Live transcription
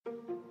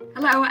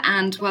Hello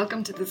and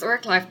welcome to the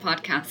Zurich Live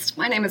podcast.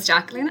 My name is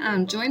Jacqueline and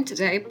I'm joined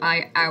today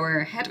by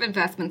our Head of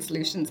Investment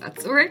Solutions at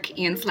Zurich,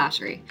 Ian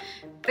Slattery.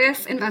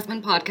 This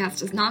investment podcast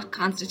does not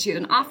constitute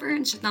an offer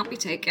and should not be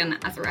taken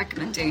as a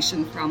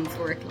recommendation from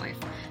Zurich Life.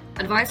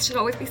 Advice should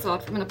always be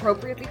sought from an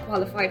appropriately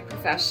qualified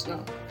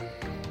professional.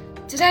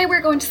 Today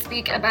we're going to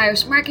speak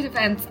about market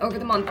events over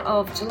the month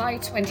of July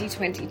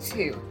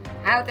 2022,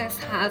 how this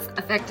has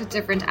affected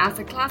different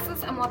asset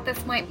classes and what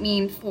this might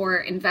mean for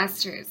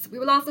investors. We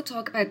will also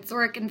talk about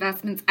Zurich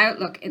Investments'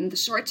 outlook in the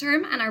short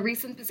term and our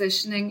recent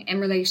positioning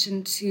in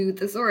relation to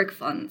the Zurich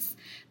funds.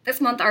 This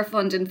month our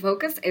fund in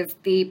focus is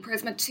the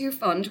Prisma 2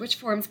 fund, which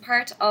forms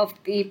part of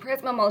the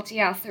Prisma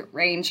multi-asset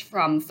range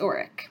from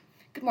Zurich.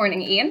 Good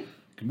morning, Ian.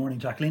 Good morning,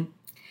 Jacqueline.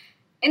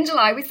 In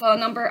July, we saw a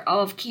number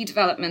of key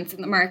developments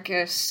in the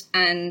market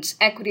and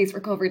equities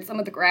recovered some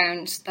of the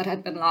ground that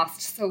had been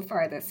lost so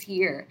far this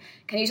year.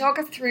 Can you talk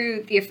us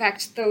through the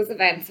effect those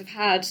events have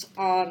had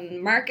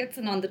on markets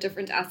and on the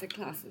different asset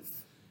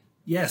classes?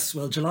 Yes,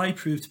 well, July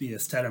proved to be a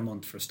stellar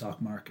month for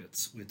stock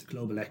markets, with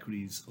global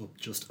equities up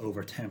just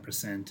over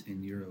 10%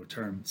 in euro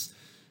terms.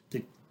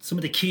 Some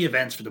of the key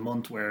events for the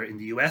month were in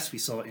the US, we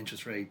saw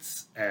interest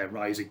rates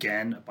rise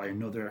again by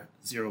another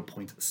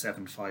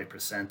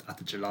 0.75% at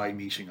the July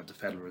meeting of the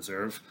Federal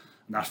Reserve,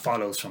 and that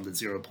follows from the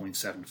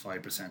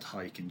 0.75%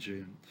 hike in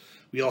June.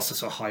 We also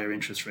saw higher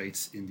interest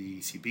rates in the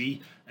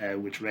ECB,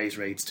 which raised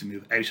rates to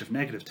move out of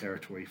negative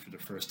territory for the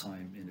first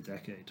time in a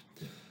decade.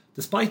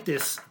 Despite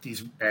these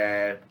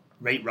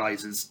rate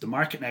rises, the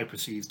market now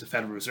perceives the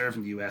Federal Reserve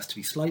in the US to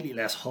be slightly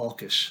less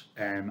hawkish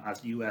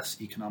as the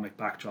US economic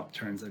backdrop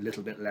turns a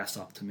little bit less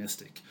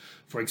optimistic.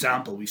 For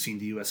example, we've seen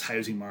the US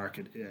housing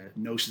market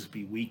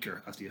noticeably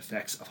weaker as the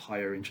effects of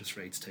higher interest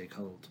rates take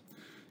hold.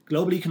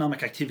 Global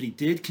economic activity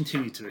did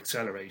continue to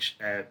accelerate,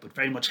 but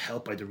very much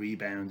helped by the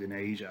rebound in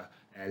Asia,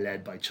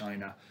 led by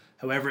China.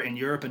 However, in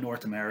Europe and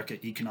North America,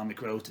 economic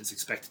growth is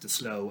expected to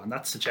slow, and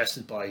that's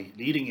suggested by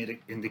leading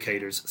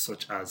indicators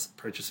such as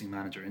purchasing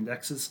manager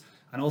indexes,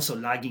 and also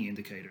lagging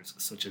indicators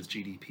such as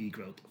GDP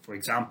growth. For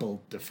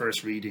example, the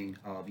first reading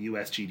of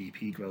US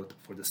GDP growth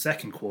for the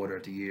second quarter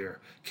of the year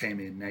came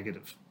in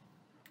negative.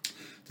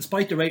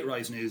 Despite the rate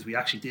rise news, we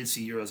actually did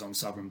see Eurozone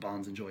sovereign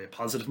bonds enjoy a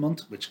positive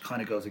month, which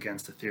kind of goes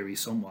against the theory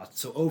somewhat.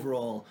 So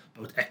overall,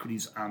 both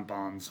equities and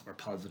bonds were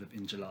positive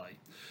in July.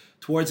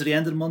 Towards the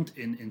end of the month,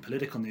 in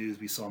political news,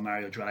 we saw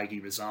Mario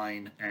Draghi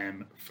resign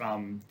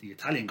from the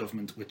Italian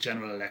government, with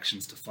general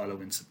elections to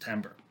follow in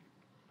September.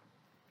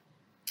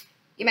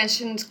 You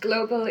mentioned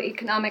global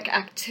economic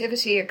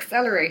activity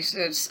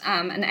accelerated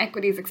and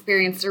equities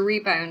experienced a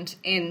rebound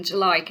in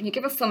July. Can you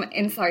give us some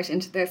insight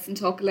into this and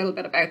talk a little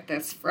bit about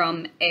this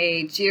from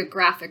a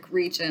geographic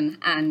region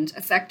and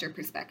a sector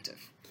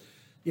perspective?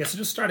 Yeah, so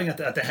just starting at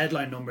the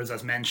headline numbers,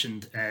 as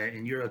mentioned,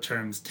 in euro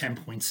terms,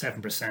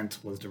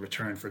 10.7% was the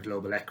return for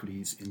global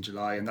equities in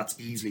July, and that's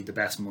easily the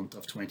best month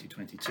of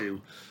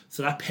 2022.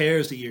 So that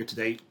pairs the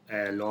year-to-date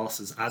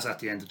losses as at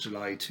the end of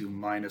July to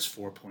minus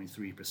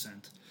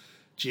 4.3%.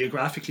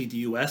 Geographically, the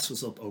US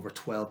was up over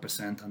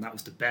 12%, and that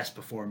was the best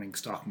performing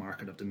stock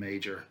market of the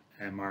major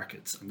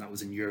markets, and that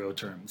was in euro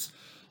terms.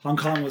 Hong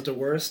Kong was the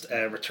worst,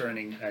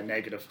 returning a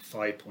negative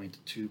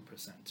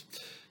 5.2%.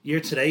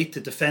 Year to date,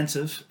 the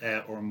defensive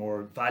or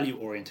more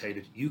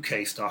value-orientated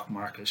UK stock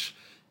market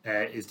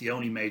is the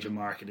only major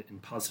market in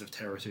positive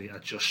territory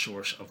at just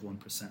short of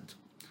 1%.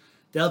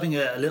 Delving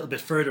a little bit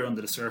further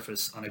under the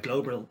surface, on a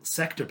global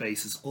sector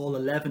basis, all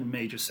 11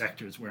 major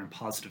sectors were in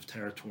positive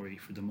territory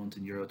for the month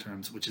in euro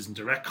terms, which is in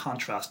direct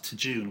contrast to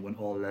June when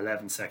all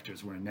 11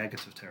 sectors were in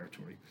negative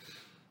territory.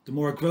 The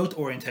more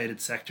growth-orientated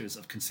sectors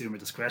of consumer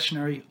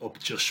discretionary, up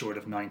just short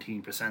of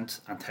 19%,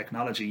 and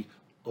technology,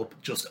 up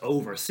just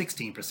over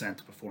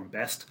 16%, performed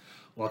best,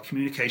 while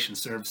communication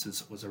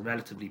services was a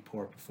relatively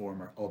poor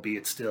performer,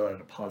 albeit still at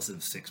a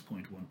positive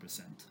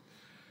 6.1%.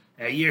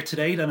 Year to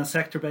date, on a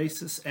sector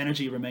basis,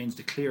 energy remains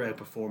the clear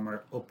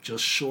outperformer, up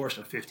just short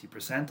of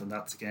 50%, and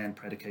that's again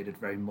predicated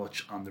very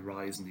much on the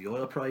rise in the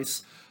oil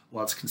price,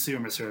 whilst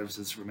consumer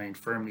services remain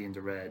firmly in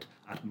the red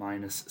at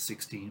minus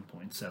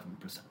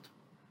 16.7%.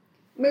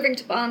 Moving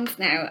to bonds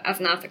now as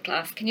an asset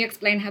class, can you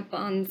explain how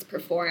bonds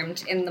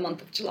performed in the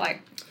month of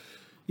July?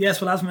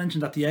 Yes, well, as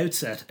mentioned at the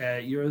outset,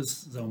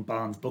 Eurozone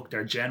bonds booked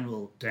their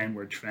general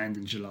downward trend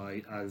in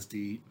July as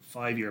the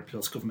 5-year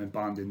plus government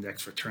bond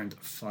index returned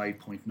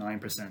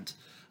 5.9%.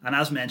 And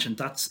as mentioned,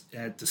 that's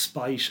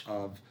despite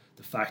of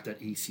the fact that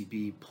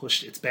ECB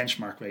pushed its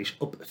benchmark rate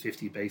up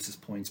 50 basis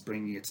points,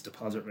 bringing its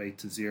deposit rate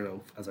to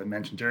zero, as I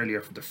mentioned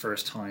earlier, for the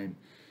first time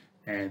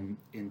in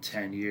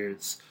 10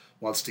 years.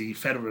 Whilst the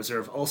Federal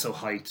Reserve also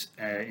hiked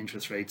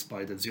interest rates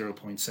by the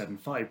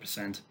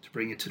 0.75% to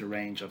bring it to the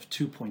range of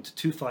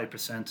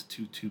 2.25%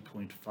 to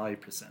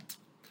 2.5%.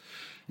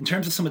 In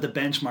terms of some of the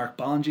benchmark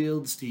bond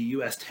yields, the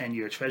US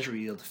 10-year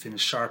Treasury yield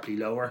finished sharply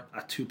lower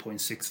at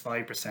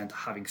 2.65%,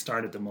 having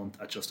started the month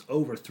at just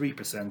over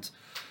 3%,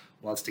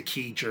 whilst the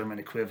key German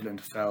equivalent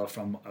fell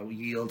from a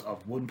yield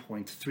of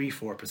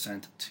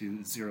 1.34% to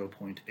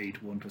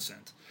 0.81%.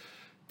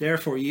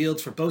 Therefore,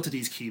 yields for both of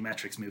these key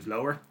metrics move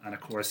lower, and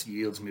of course,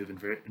 yields move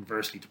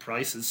inversely to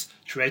prices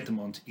throughout the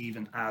month,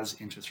 even as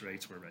interest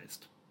rates were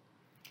raised.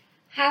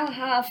 How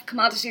have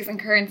commodities and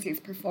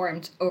currencies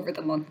performed over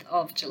the month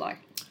of July?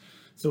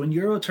 So in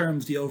euro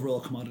terms, the overall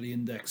commodity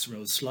index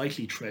rose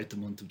slightly throughout the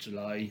month of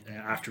July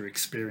after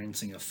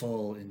experiencing a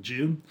fall in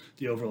June.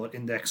 The overall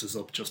index was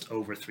up just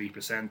over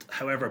 3%.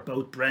 However,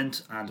 both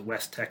Brent and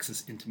West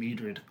Texas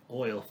Intermediate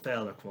oil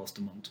fell across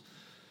the month.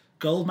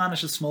 Gold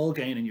managed a small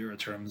gain in euro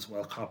terms,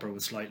 while copper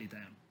was slightly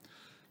down.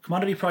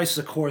 Commodity prices,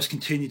 of course,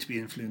 continue to be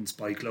influenced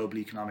by global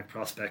economic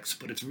prospects,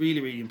 but it's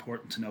really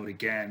important to note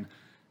again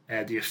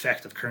the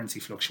effect of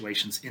currency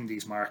fluctuations in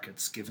these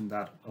markets, given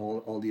that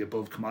all the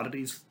above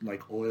commodities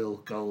like oil,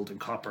 gold and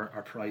copper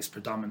are priced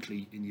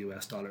predominantly in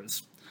US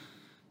dollars.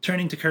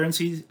 Turning to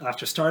currencies,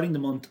 after starting the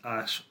month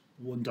at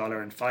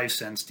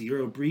 $1.05, the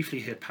euro briefly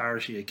hit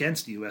parity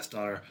against the US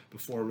dollar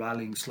before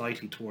rallying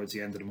slightly towards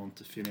the end of the month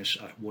to finish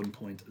at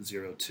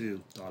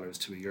 $1.02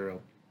 to a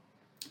euro.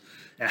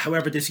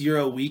 However, this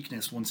euro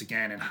weakness once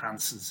again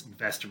enhances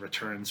investor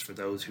returns for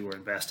those who are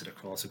invested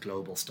across a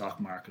global stock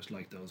market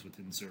like those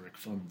within Zurich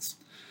funds.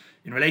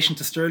 In relation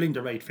to sterling,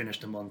 the rate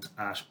finished the month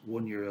at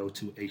 €1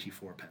 to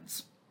 84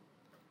 pence.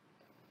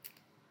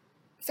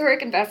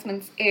 Zurich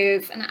Investments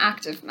is an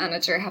active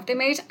manager. Have they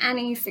made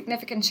any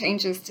significant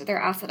changes to their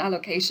asset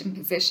allocation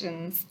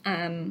positions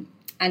and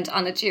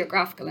on a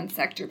geographical and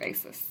sector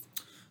basis?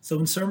 So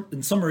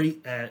in summary,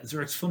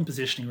 Zurich's fund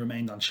positioning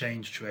remained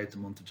unchanged throughout the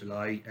month of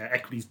July.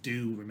 Equities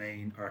do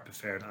remain our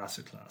preferred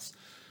asset class.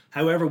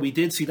 However, we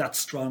did see that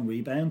strong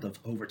rebound of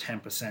over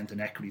 10%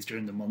 in equities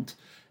during the month.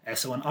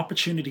 So an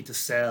opportunity to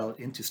sell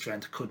into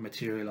strength could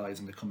materialise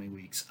in the coming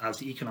weeks as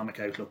the economic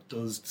outlook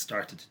does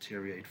start to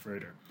deteriorate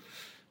further.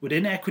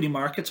 Within equity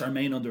markets, our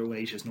main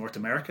underweight is North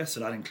America,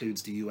 so that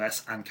includes the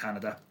US and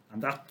Canada.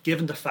 And that,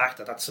 given the fact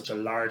that that's such a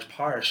large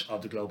part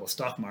of the global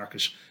stock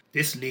market,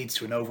 this leads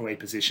to an overweight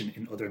position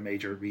in other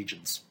major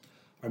regions.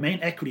 Our main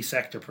equity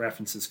sector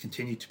preferences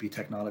continue to be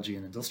technology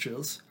and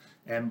industrials.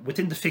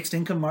 Within the fixed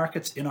income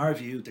markets, in our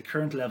view, the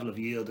current level of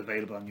yield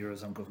available on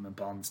Eurozone government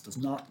bonds does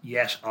not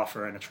yet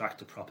offer an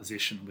attractive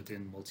proposition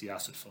within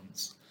multi-asset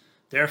funds.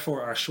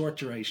 Therefore, our short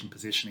duration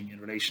positioning in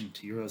relation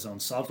to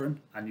Eurozone sovereign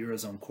and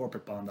Eurozone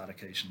corporate bond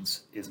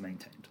allocations is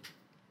maintained.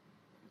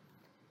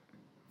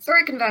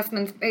 Zurich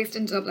Investments, based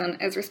in Dublin,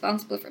 is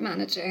responsible for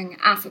managing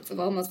assets of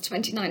almost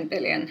 29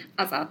 billion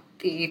as at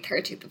the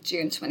 30th of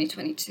June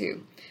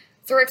 2022.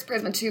 Zurich's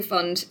Prisma 2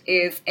 fund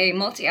is a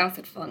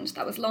multi-asset fund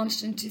that was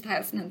launched in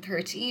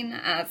 2013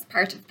 as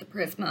part of the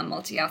Prisma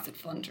multi-asset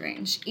fund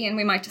range. Ian,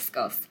 we might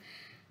discuss.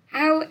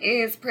 How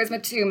is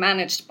Prisma 2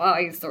 managed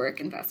by Zurich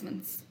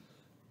Investments?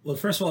 Well,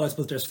 first of all, I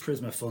suppose there's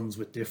Prisma funds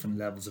with different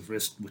levels of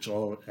risk, which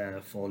all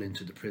fall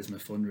into the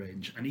Prisma fund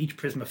range. And each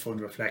Prisma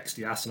fund reflects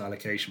the asset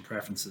allocation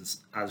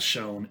preferences as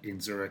shown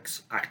in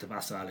Zurich's active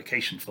asset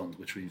allocation fund,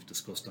 which we've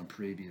discussed on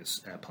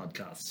previous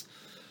podcasts.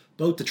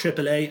 Both the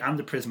AAA and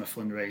the Prisma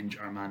fund range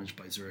are managed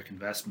by Zurich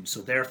Investments. So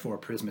therefore,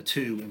 Prisma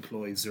 2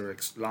 employs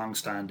Zurich's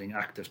long-standing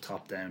active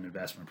top-down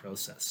investment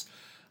process.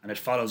 And it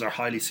follows our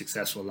highly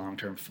successful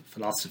long-term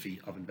philosophy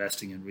of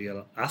investing in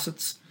real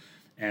assets,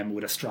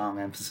 with a strong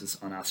emphasis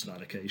on asset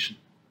allocation.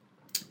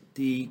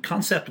 The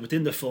concept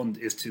within the fund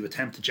is to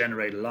attempt to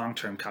generate a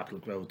long-term capital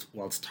growth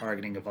whilst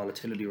targeting a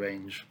volatility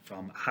range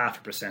from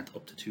 0.5%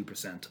 up to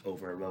 2%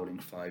 over a rolling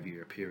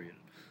 5-year period.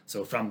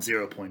 So from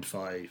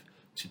 0.5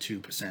 to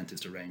 2%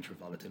 is the range for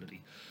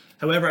volatility.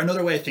 However,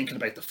 another way of thinking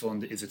about the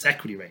fund is its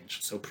equity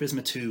range. So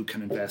Prisma 2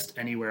 can invest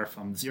anywhere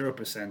from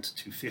 0%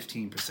 to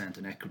 15%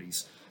 in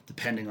equities,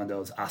 depending on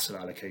those asset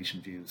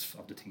allocation views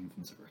of the team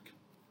from Zurich.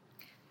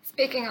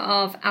 Speaking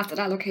of asset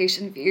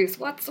allocation views,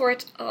 what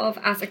sort of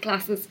asset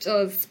classes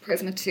does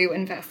Prisma 2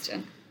 invest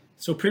in?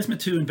 So Prisma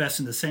 2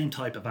 invests in the same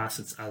type of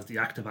assets as the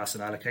active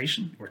asset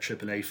allocation or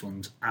AAA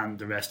fund and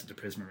the rest of the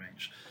Prisma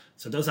range.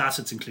 So those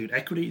assets include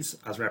equities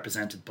as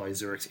represented by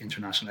Zurich's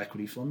International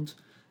Equity Fund,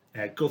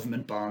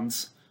 government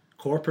bonds,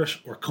 corporate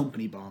or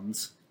company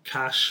bonds,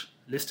 cash,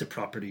 listed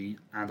property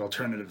and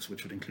alternatives,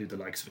 which would include the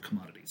likes of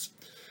commodities.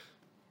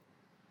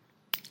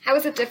 How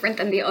is it different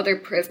than the other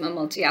Prisma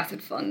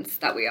multi-asset funds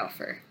that we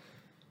offer?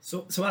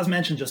 So as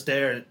mentioned just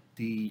there,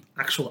 the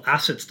actual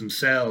assets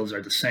themselves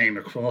are the same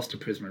across the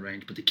Prisma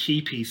range, but the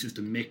key piece is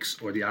the mix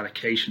or the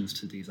allocations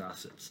to these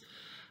assets.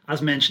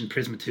 As mentioned,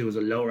 Prisma 2 is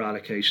a lower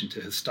allocation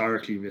to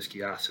historically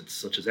risky assets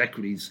such as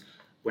equities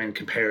when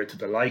compared to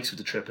the likes of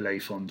the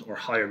AAA fund or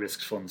higher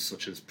risk funds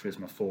such as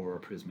Prisma 4 or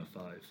Prisma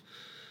 5.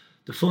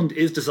 The fund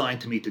is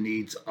designed to meet the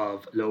needs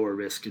of lower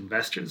risk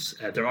investors.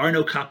 There are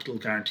no capital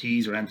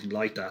guarantees or anything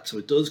like that, so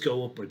it does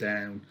go up or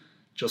down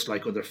just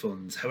like other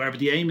funds. However,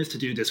 the aim is to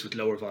do this with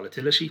lower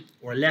volatility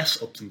or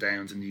less ups and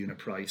downs in the unit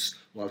price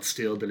while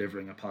still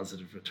delivering a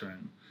positive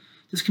return.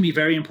 This can be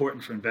very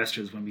important for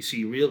investors when we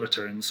see real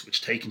returns,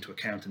 which take into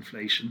account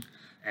inflation,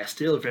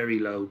 still very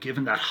low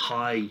given that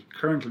high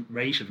current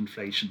rate of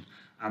inflation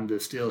and the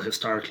still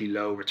historically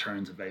low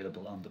returns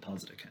available on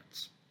deposit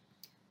accounts.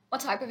 What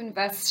type of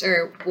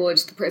investor would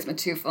the Prisma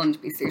 2 fund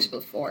be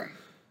suitable for?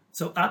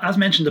 So as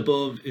mentioned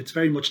above, it's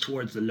very much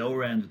towards the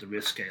lower end of the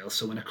risk scale.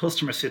 So when a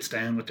customer sits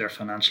down with their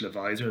financial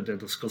advisor, they'll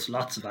discuss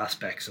lots of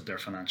aspects of their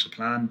financial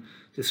plan.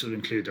 This will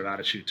include their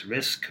attitude to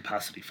risk,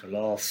 capacity for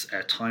loss,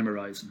 time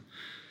horizon.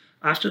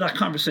 After that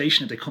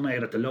conversation, if they come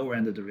out at the lower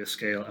end of the risk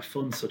scale, a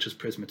fund such as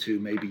Prisma 2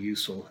 may be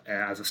useful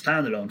as a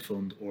standalone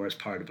fund or as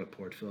part of a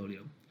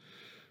portfolio.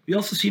 We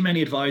also see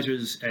many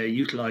advisors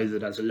utilise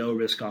it as a low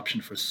risk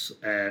option for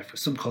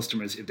some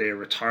customers if they are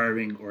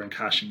retiring or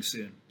encashing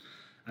soon.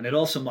 And it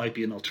also might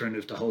be an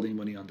alternative to holding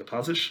money on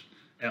deposit.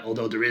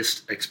 Although there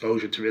is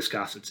exposure to risk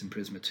assets in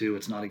Prisma 2,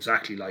 it's not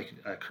exactly like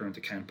a current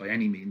account by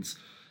any means.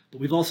 But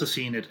we've also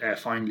seen it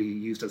finally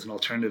used as an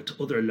alternative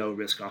to other low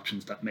risk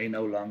options that may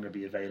no longer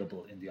be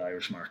available in the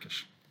Irish market.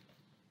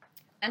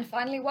 And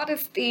finally, what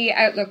is the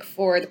outlook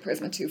for the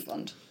Prisma 2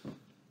 fund?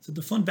 So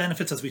the fund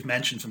benefits, as we've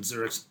mentioned, from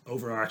Zurich's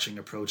overarching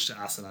approach to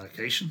asset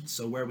allocation.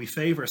 So where we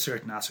favour a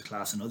certain asset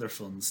class in other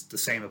funds, the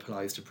same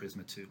applies to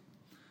Prisma 2.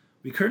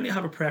 We currently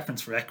have a preference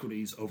for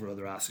equities over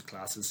other asset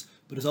classes,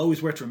 but it's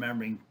always worth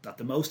remembering that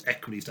the most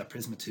equities that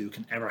Prisma 2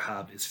 can ever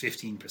have is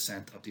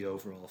 15% of the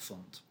overall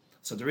fund.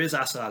 So there is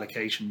asset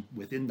allocation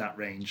within that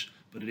range,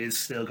 but it is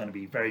still going to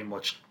be very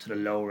much to the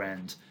lower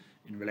end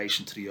in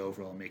relation to the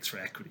overall mix for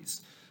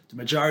equities. The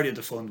majority of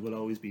the fund will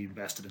always be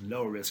invested in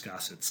lower risk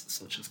assets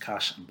such as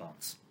cash and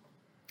bonds.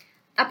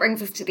 That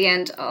brings us to the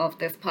end of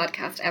this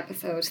podcast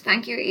episode.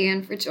 Thank you,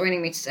 Ian, for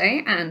joining me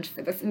today and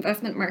for this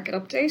investment market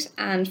update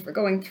and for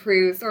going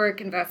through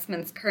Zurich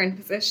Investments' current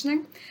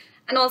positioning.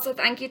 And also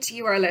thank you to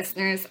you, our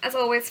listeners. As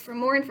always, for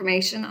more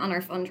information on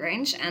our fund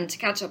range and to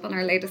catch up on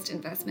our latest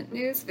investment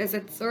news,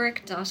 visit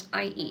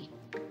zurich.ie.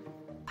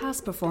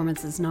 Past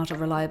performance is not a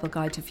reliable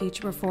guide to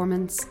future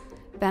performance.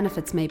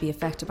 Benefits may be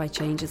affected by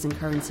changes in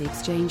currency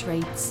exchange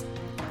rates.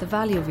 The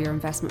value of your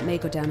investment may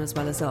go down as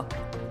well as up.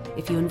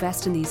 If you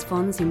invest in these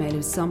funds, you may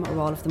lose some or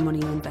all of the money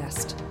you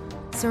invest.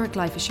 Zurich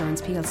Life Assurance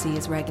plc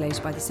is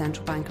regulated by the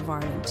Central Bank of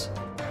Ireland.